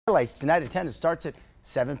highlights tonight at 10. It starts at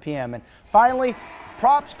 7 p.m. And finally,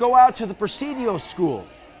 props go out to the Presidio School.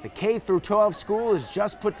 The K-12 school has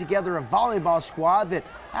just put together a volleyball squad that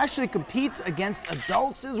actually competes against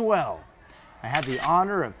adults as well. I had the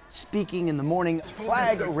honor of speaking in the morning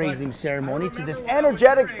flag-raising ceremony to this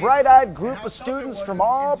energetic, bright-eyed group of students from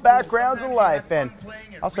all backgrounds in life. And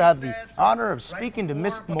I also had the honor of speaking to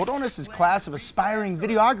Ms. Morones' class of aspiring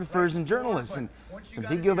videographers and journalists, and some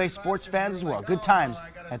big U of A sports fans as well. Good times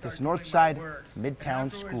at this Northside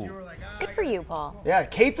Midtown school. Good for you, Paul. Yeah,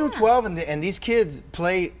 K-12, and these kids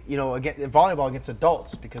play, you know, volleyball against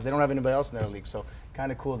adults because they don't have anybody else in their league. So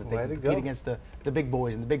kind of cool that they can compete against the big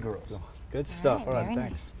boys and the big girls. Good stuff. All right,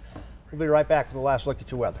 thanks. Nice. We'll be right back with the last look at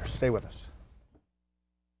your weather. Stay with us.